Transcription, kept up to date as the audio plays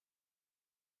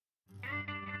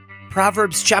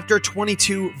Proverbs chapter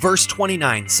 22, verse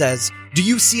 29 says, "Do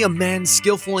you see a man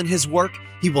skillful in his work?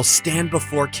 He will stand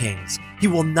before kings. He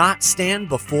will not stand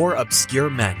before obscure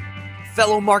men."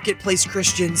 Fellow marketplace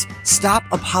Christians, stop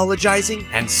apologizing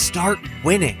and start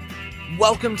winning.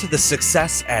 Welcome to the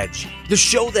Success Edge, the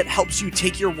show that helps you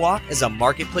take your walk as a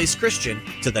marketplace Christian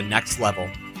to the next level.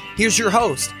 Here's your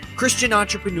host, Christian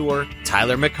entrepreneur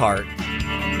Tyler McCart.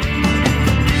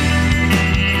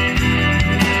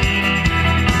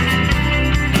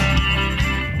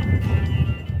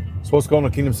 So what's going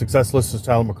on, Kingdom Success listeners?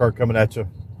 Tyler McCart coming at you.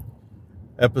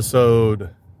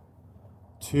 Episode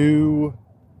 2.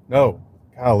 No,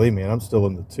 golly, man, I'm still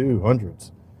in the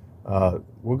 200s.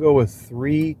 We'll go with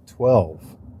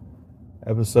 312.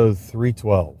 Episode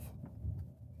 312.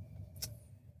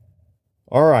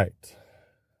 All right.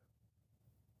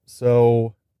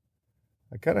 So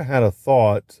I kind of had a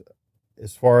thought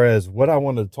as far as what I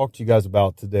wanted to talk to you guys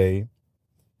about today.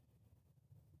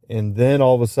 And then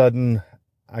all of a sudden,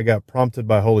 I got prompted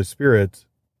by Holy Spirit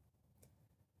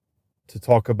to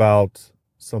talk about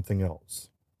something else.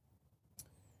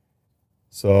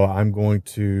 So I'm going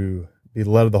to be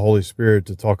led of the Holy Spirit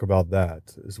to talk about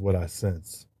that, is what I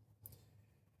sense.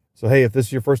 So, hey, if this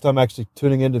is your first time actually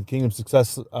tuning into the Kingdom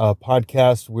Success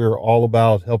podcast, we're all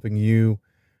about helping you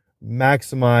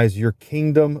maximize your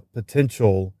kingdom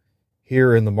potential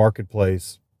here in the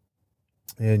marketplace.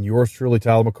 And yours truly,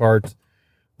 Tyler McCart,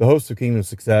 the host of Kingdom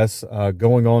Success,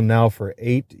 going on now for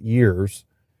 8 years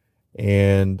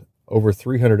and over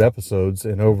 300 episodes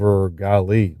and over,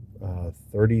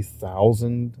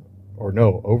 30,000, or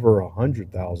no, over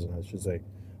 100,000, I should say,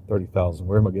 30,000.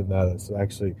 Where am I getting that? It's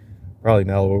actually probably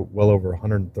now well over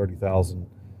 130,000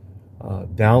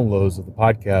 downloads of the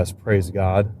podcast, praise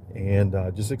God. And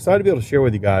just excited to be able to share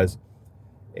with you guys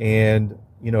and,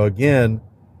 again,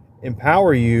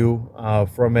 empower you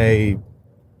from a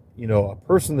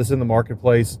person that's in the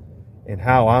marketplace and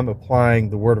how I'm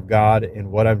applying the Word of God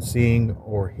and what I'm seeing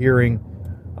or hearing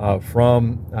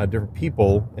from different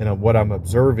people and what I'm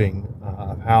observing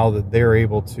of how that they're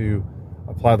able to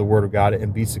apply the Word of God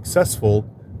and be successful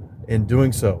in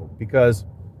doing so. Because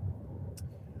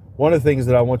one of the things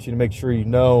that I want you to make sure you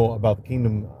know about the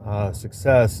Kingdom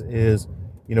Success is,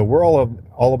 we're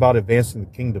all about advancing the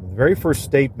kingdom. The very first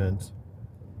statement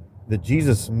that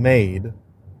Jesus made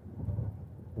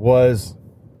was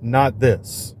not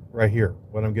this right here,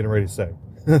 what I'm getting ready to say.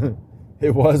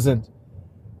 It wasn't,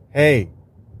 hey,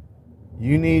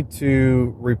 you need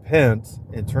to repent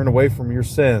and turn away from your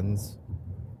sins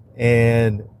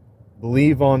and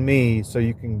believe on me so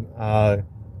you can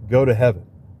go to heaven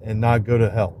and not go to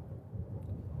hell.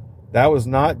 That was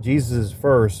not Jesus'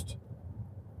 first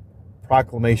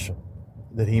proclamation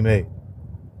that he made.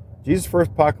 Jesus'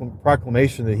 first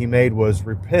proclamation that he made was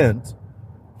repent,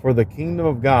 for the kingdom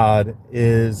of God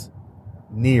is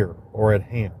near or at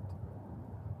hand.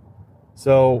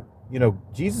 So,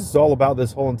 Jesus is all about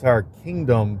this whole entire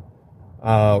kingdom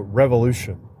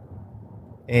revolution.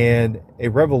 And a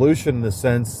revolution in the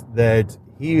sense that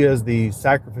he is the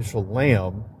sacrificial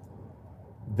lamb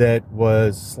that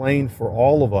was slain for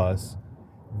all of us,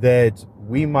 that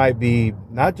we might be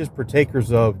not just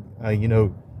partakers of,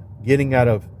 getting out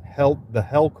of the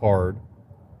hell card,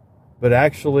 but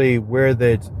actually where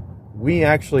that we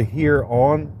actually here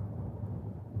on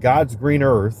God's green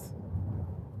earth,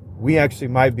 we actually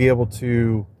might be able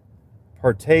to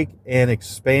partake and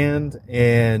expand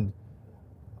and,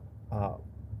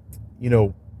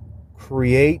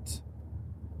 create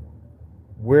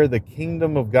where the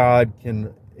kingdom of God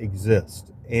can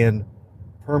exist and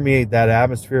permeate that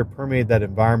atmosphere, permeate that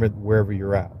environment wherever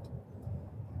you're at.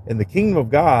 And the kingdom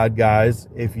of God, guys,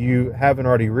 if you haven't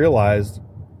already realized,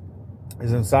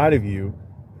 is inside of you,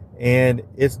 and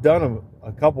it's done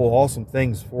a couple awesome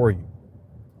things for you.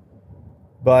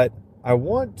 But I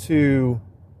want to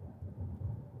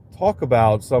talk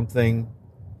about something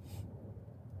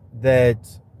that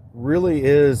really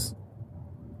is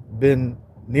been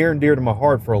near and dear to my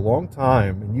heart for a long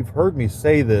time, and you've heard me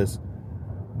say this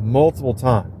multiple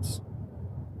times.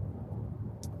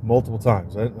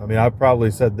 I mean, I've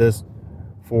probably said this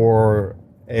for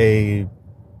at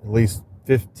least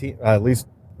 15,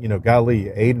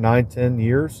 8, 9, 10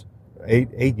 years,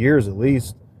 8 years at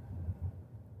least.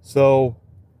 So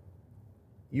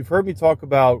you've heard me talk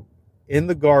about in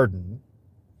the garden,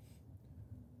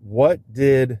 what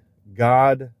did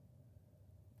God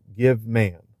give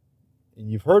man?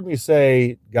 And you've heard me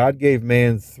say God gave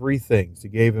man 3 things. He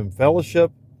gave him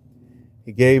fellowship,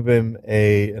 he gave him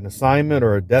an assignment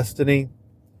or a destiny,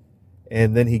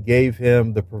 and then he gave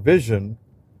him the provision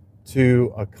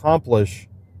to accomplish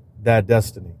that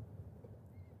destiny.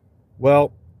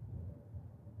 Well,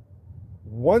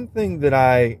 one thing that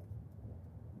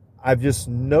I've just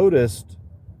noticed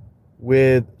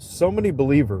with so many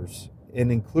believers,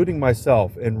 and including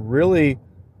myself, and really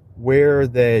where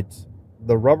that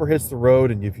the rubber hits the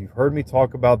road, and if you've heard me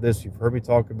talk about this, you've heard me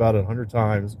talk about it 100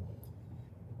 times,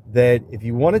 that if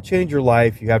you want to change your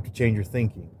life, you have to change your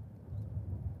thinking.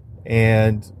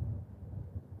 And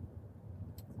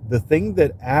the thing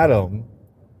that Adam,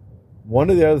 one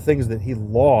of the other things that he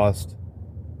lost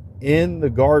in the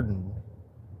garden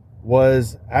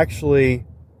was actually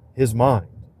his mind.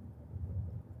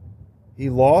 He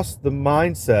lost the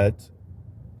mindset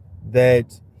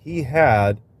that he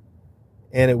had,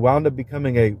 and it wound up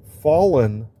becoming a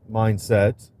fallen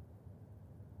mindset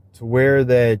to where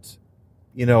that,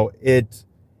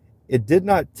 it did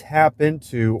not tap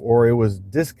into, or it was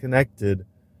disconnected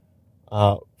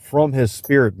from his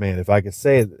spirit man, if I could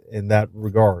say it in that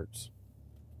regards.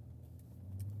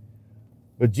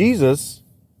 But Jesus,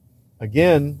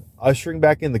 again, ushering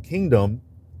back in the kingdom,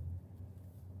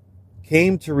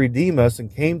 came to redeem us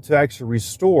and came to actually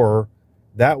restore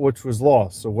that which was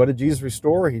lost. So what did Jesus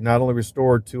restore? He not only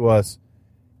restored to us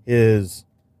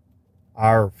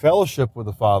our fellowship with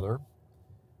the Father,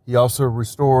 he also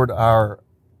restored our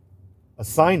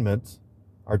assignment,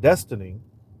 our destiny.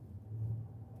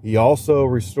 He also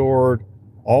restored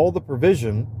all the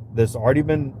provision that's already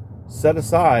been set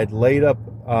aside, laid up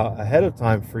ahead of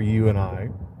time for you and I.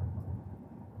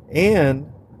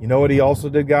 And you know what he also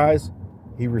did, guys?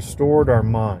 He restored our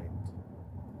mind.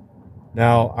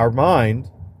 Now, our mind,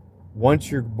 once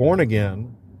you're born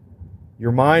again,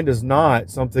 your mind is not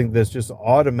something that's just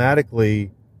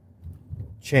automatically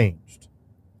changed.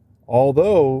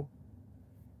 Although,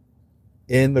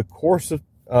 in the course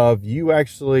of you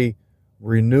actually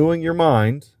renewing your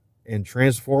mind and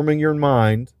transforming your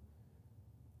mind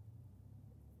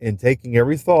and taking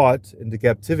every thought into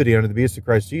captivity under the obedience of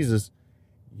Christ Jesus,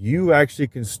 you actually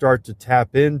can start to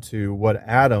tap into what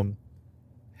Adam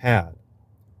had.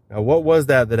 Now, what was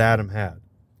that Adam had?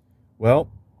 Well,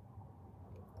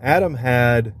 Adam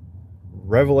had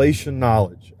revelation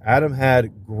knowledge. Adam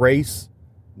had grace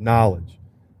knowledge.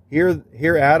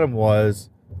 Here Adam was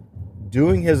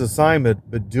doing his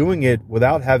assignment, but doing it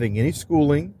without having any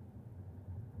schooling.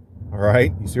 All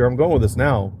right, you see where I'm going with this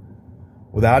now.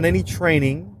 Without any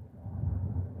training,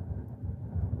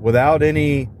 without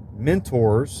any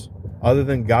mentors other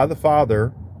than God the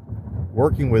Father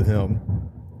working with him,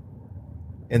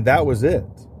 and that was it.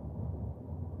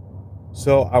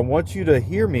 So I want you to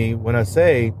hear me when I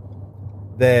say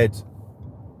that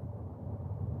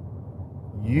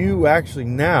you actually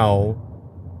now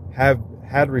have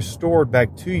had restored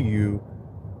back to you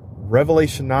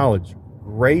revelation knowledge,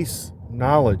 grace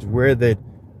knowledge, where that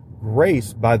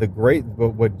grace,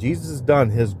 but what Jesus has done,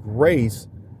 his grace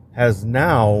has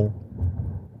now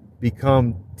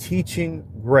become teaching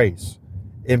grace,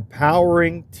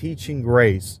 empowering teaching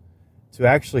grace to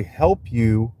actually help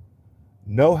you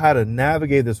know how to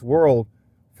navigate this world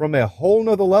from a whole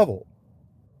nother level.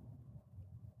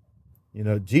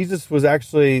 Jesus was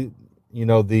actually,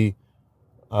 the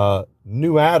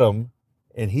new Adam,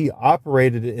 and he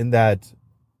operated in that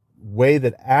way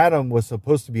that Adam was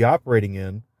supposed to be operating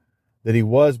in, that he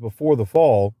was before the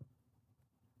fall.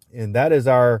 And that is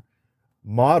our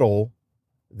model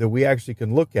that we actually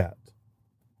can look at.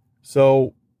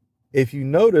 So if you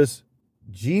notice,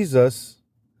 Jesus,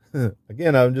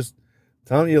 again, I'm just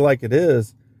telling you like it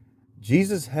is,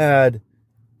 Jesus had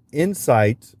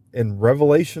insight and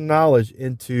revelation knowledge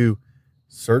into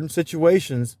certain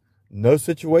situations. No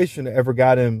situation ever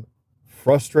got him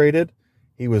frustrated.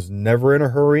 He was never in a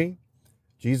hurry.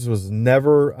 Jesus was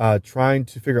never trying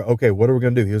to figure out, okay, what are we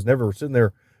going to do? He was never sitting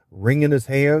there wringing his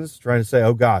hands, trying to say,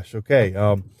 oh gosh, okay,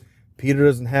 Peter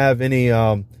doesn't have any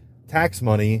tax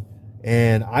money,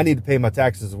 and I need to pay my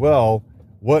taxes as well.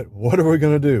 What are we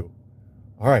going to do?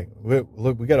 All right,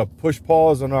 we got to push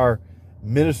pause on our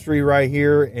ministry right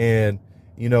here and,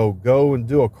 go and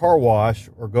do a car wash,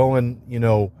 or go and,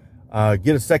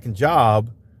 get a second job,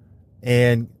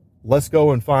 and let's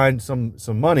go and find some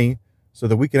money so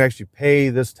that we can actually pay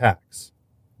this tax.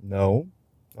 No,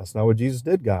 that's not what Jesus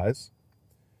did, guys.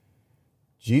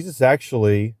 Jesus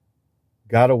actually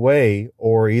got away,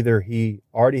 or either he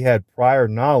already had prior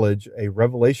knowledge, a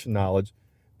revelation knowledge,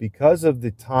 because of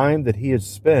the time that he had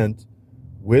spent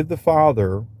with the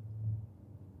Father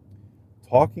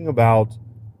talking about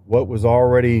what was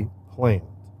already planned.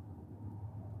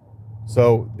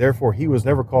 So, therefore, he was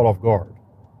never caught off guard.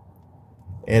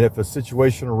 And if a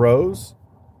situation arose,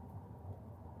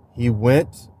 he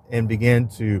went and began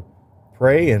to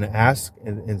pray and ask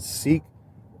and seek,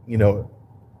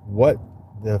 what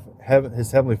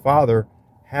his Heavenly Father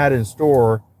had in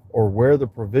store or where the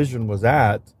provision was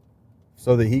at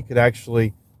so that he could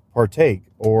actually partake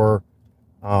or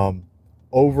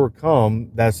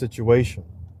overcome that situation.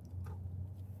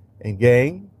 And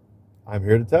gang, I'm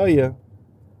here to tell you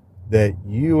that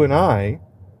you and I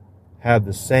have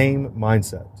the same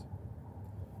mindset.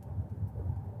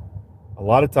 A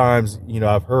lot of times,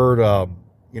 I've heard,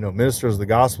 ministers of the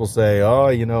gospel say, oh,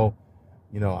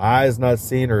 eye is not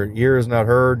seen or ear is not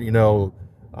heard,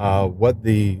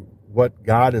 what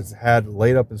God has had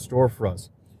laid up in store for us.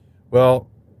 Well,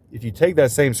 if you take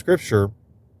that same scripture,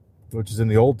 which is in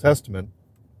the Old Testament,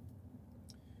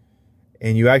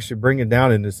 and you actually bring it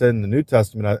down, and it's said in the New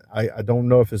Testament, I don't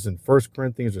know if it's in 1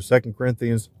 Corinthians or 2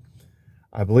 Corinthians.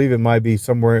 I believe it might be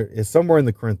somewhere in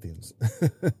the Corinthians.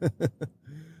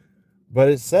 But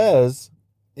it says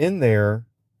in there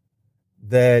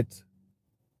that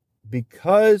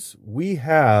because we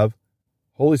have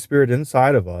Holy Spirit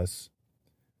inside of us,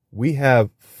 we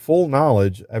have full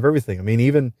knowledge of everything. I mean,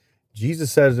 even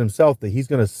Jesus says himself that he's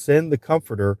going to send the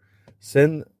Comforter,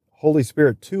 send Holy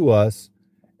Spirit to us,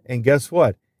 and guess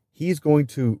what? He's going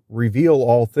to reveal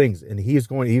all things, and he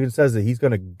even says that he's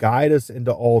going to guide us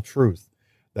into all truth.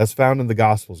 That's found in the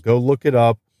Gospels. Go look it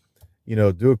up.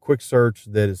 Do a quick search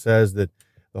that it says that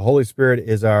the Holy Spirit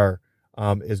is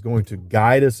is going to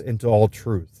guide us into all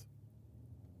truth.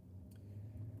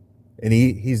 And it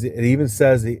even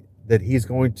says that he's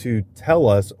going to tell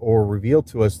us or reveal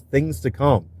to us things to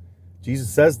come.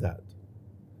 Jesus says that.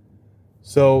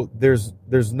 So there's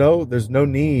no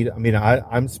need. I mean,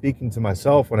 I'm speaking to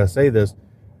myself when I say this.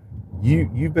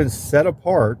 You've been set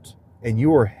apart, and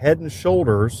you are head and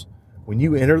shoulders. When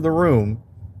you enter the room,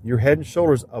 you're head and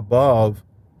shoulders above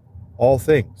all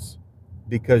things,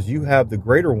 because you have the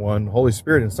greater one, Holy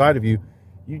Spirit, inside of you.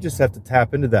 You just have to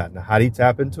tap into that. Now, how do you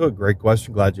tap into it? Great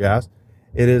question. Glad you asked.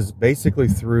 It is basically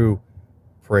through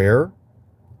prayer,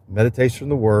 meditation on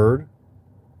the Word,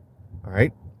 all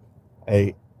right,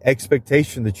 a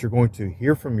expectation that you're going to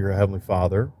hear from your Heavenly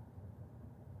Father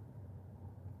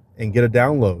and get a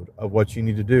download of what you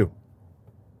need to do.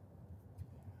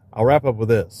 I'll wrap up with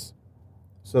this.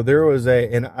 So there was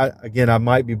I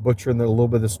might be butchering a little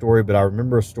bit of the story, but I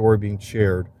remember a story being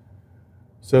shared.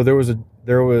 So it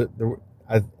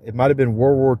might have been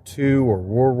World War II or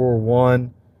World War I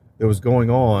that was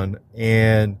going on,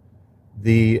 and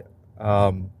the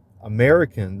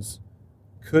Americans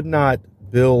could not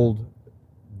build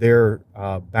their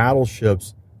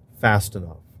battleships fast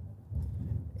enough.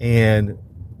 And,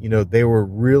 they were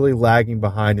really lagging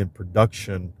behind in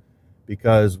production,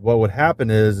 because what would happen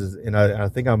is and I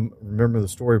think I remember the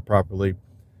story properly,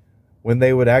 when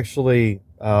they would actually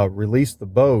release the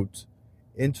boat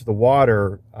into the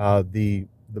water, the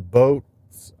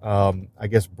boat's, I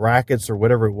guess, brackets or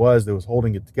whatever it was that was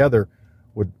holding it together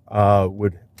would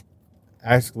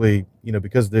actually,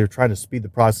 because they're trying to speed the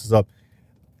process up,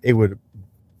 it would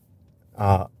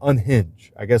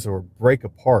unhinge, I guess, or break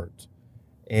apart,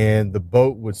 and the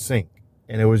boat would sink.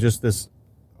 And it was just this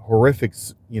horrific,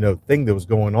 thing that was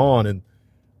going on, and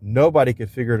nobody could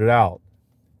figure it out.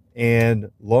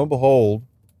 And lo and behold,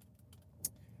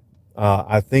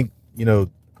 I think,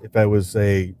 if I was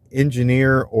a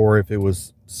engineer or if it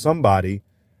was somebody,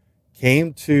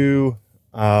 came to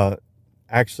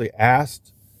actually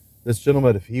asked this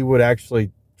gentleman if he would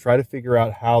actually try to figure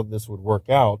out how this would work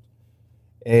out.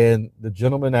 And the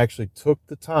gentleman actually took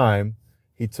the time.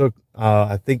 He took,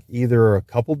 I think, either a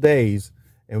couple days.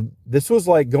 And this was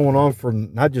like going on for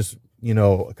not just,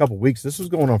 a couple weeks. This was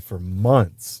going on for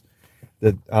months,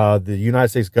 that the United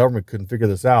States government couldn't figure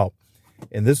this out.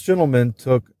 And this gentleman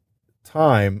took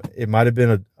time. It might have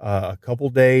been a couple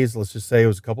days. Let's just say it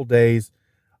was a couple days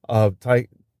of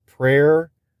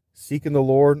prayer, seeking the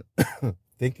Lord,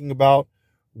 thinking about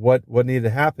what needed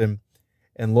to happen.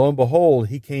 And lo and behold,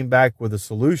 he came back with a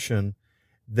solution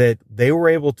that they were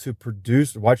able to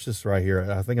produce. Watch this right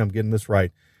here. I think I'm getting this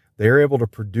right. They were able to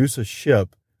produce a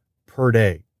ship per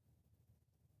day.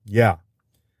 Yeah.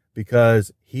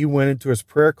 Because he went into his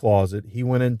prayer closet. He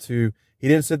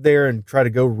didn't sit there and try to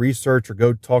go research or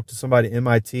go talk to somebody at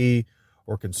MIT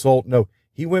or consult. No,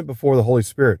 he went before the Holy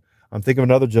Spirit. I'm thinking of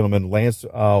another gentleman, Lance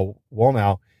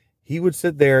Wallnau. He would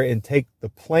sit there and take the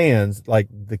plans, like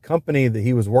the company that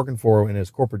he was working for in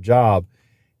his corporate job.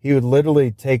 He would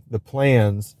literally take the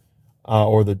plans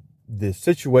or the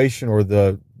situation or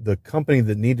the company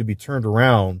that needed to be turned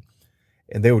around,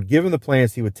 and they would give him the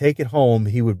plans. He would take it home.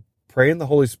 He would pray in the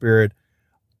Holy Spirit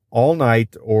all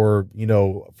night, or,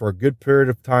 for a good period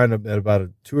of time, at about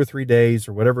 2 or 3 days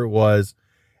or whatever it was.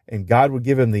 And God would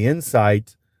give him the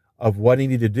insight of what he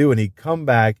needed to do. And he'd come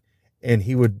back and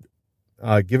he would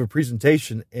give a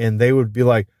presentation, and they would be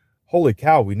like, holy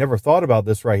cow, we never thought about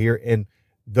this right here. And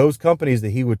those companies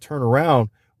that he would turn around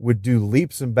would do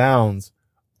leaps and bounds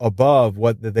above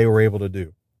what that they were able to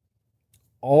do.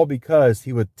 All because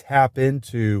he would tap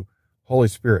into Holy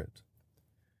Spirit.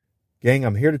 Gang,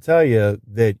 I'm here to tell you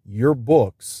that your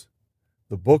books,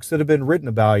 the books that have been written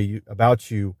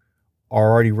about you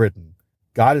are already written.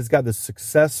 God has got the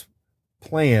success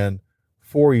plan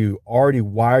for you already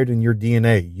wired in your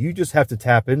DNA. You just have to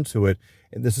tap into it.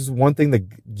 And this is one thing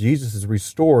that Jesus has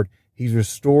restored. He's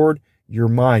restored your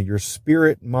mind, your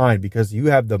spirit mind, because you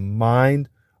have the mind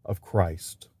of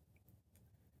Christ.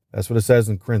 That's what it says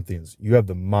in Corinthians. You have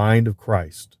the mind of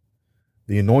Christ.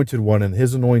 The anointed one and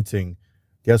his anointing,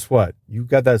 guess what? You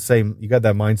got that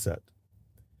mindset.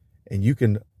 And you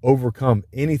can overcome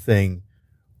anything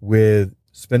with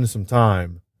spending some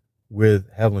time with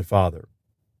Heavenly Father.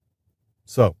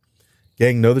 So,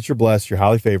 gang, know that you're blessed, you're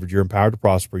highly favored, you're empowered to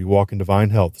prosper, you walk in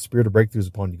divine health. The spirit of breakthrough is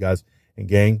upon you guys. And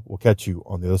gang, we'll catch you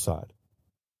on the other side.